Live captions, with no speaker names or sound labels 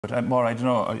But Maura, I don't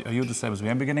know, are you the same as me?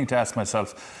 I'm beginning to ask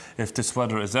myself if this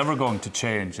weather is ever going to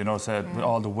change, you know, with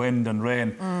all the wind and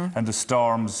rain and the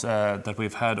storms that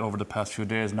we've had over the past few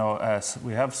days now.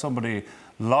 We have somebody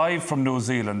live from New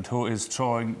Zealand who is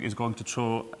going to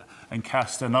throw and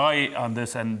cast an eye on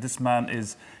this, and this man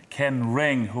is Ken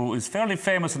Ring, who is fairly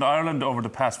famous in Ireland over the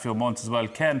past few months as well.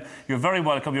 Ken, you're very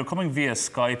welcome. You're coming via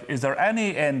Skype. Is there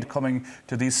any end coming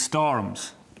to these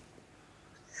storms?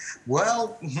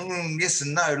 Well, yes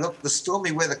and no. Look, the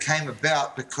stormy weather came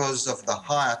about because of the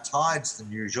higher tides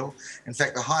than usual. In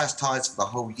fact, the highest tides for the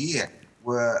whole year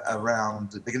were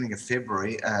around the beginning of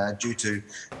February due to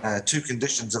two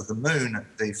conditions of the moon,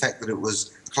 the fact that it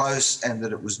was close and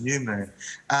that it was new moon.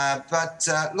 But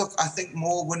look, I think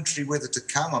more wintry weather to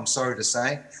come, I'm sorry to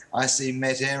say. I see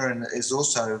Matt Aaron is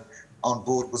also on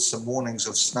board with some warnings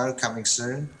of snow coming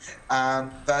soon.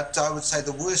 But I would say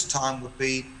the worst time would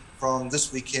be from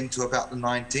this weekend to about the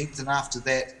 19th, and after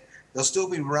that there'll still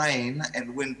be rain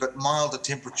and wind, but milder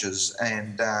temperatures,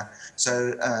 and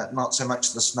so not so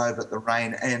much the snow but the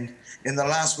rain. And in the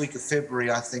last week of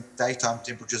February, I think daytime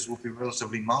temperatures will be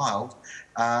relatively mild,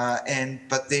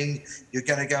 but then you're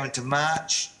going to go into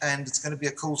March and it's going to be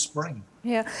a cool spring.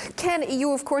 Yeah. Ken,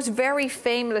 you of course very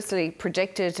famously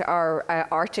predicted our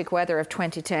Arctic weather of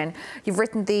 2010. You've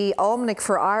written the Almanac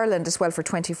for Ireland as well for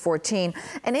 2014.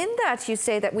 And in that you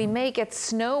say that we may get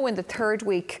snow in the third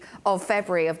week of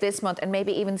February of this month and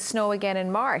maybe even snow again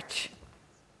in March.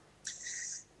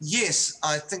 Yes,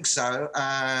 I think so.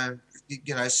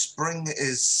 You know, spring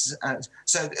is...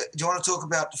 so do you want to talk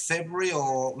about February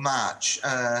or March?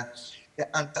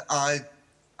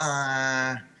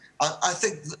 I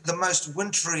think the most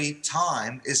wintry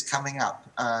time is coming up.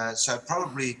 So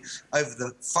probably over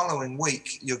the following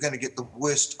week, you're going to get the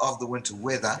worst of the winter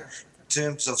weather in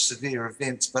terms of severe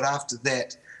events. But after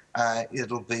that,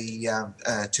 it'll be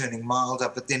turning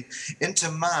milder. But then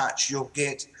into March, you'll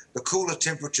get the cooler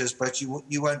temperatures, but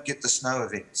you won't get the snow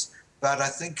events. But I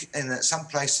think in some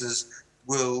places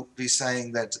we'll be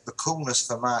saying that the coolness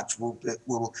for March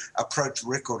will approach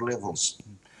record levels.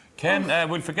 Ken,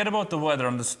 we'll forget about the weather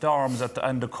and the storms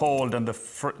and the cold and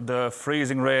the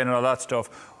freezing rain and all that stuff.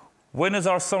 When is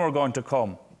our summer going to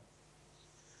come?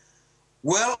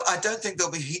 Well, I don't think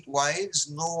there'll be heat waves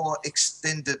nor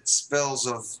extended spells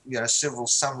of, you know, several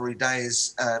summery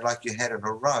days like you had in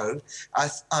a row.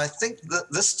 I think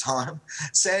that this time,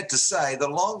 sad to say, the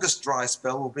longest dry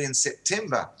spell will be in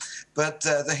September, but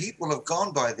the heat will have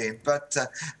gone by then.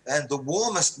 And the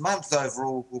warmest month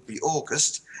overall will be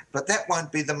August, but that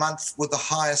won't be the month with the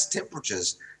highest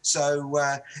temperatures. So,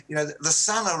 you know, the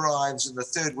sun arrives in the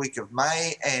third week of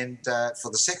May, and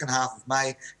for the second half of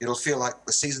May, it'll feel like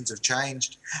the seasons have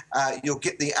changed. You'll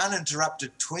get the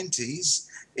uninterrupted 20s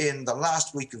in the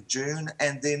last week of June,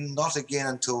 and then not again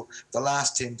until the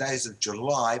last 10 days of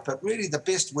July. But really the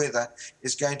best weather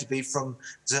is going to be from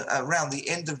around the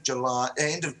end of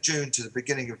June to the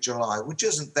beginning of July, which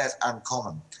isn't that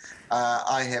uncommon.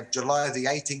 I have July the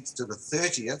 18th to the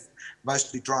 30th,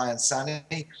 mostly dry and sunny,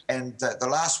 and the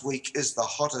last week is the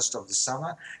hottest of the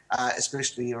summer,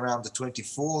 especially around the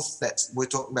 24th. We're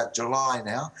talking about July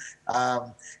now,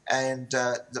 and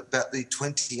about the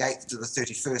 28th to the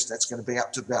 31st, that's going to be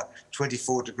up to about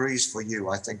 24 degrees for you,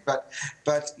 I think. But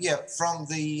yeah, from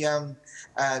the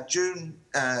June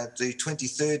the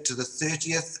 23rd to the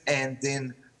 30th, and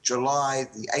then July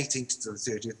the 18th to the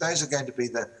 30th. Those are going to be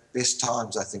the best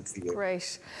times, I think, for you.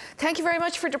 Great. Thank you very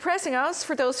much for depressing us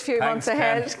for those few months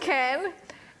ahead. Ken,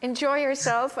 enjoy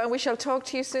yourself, and we shall talk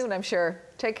to you soon, I'm sure.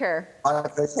 Take care.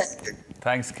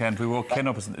 Thanks, Ken. We woke Ken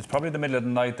up. It's probably the middle of the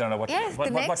night there. Yes,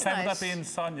 the next night. What time would that be in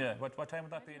Sonia? What time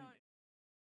would that be in...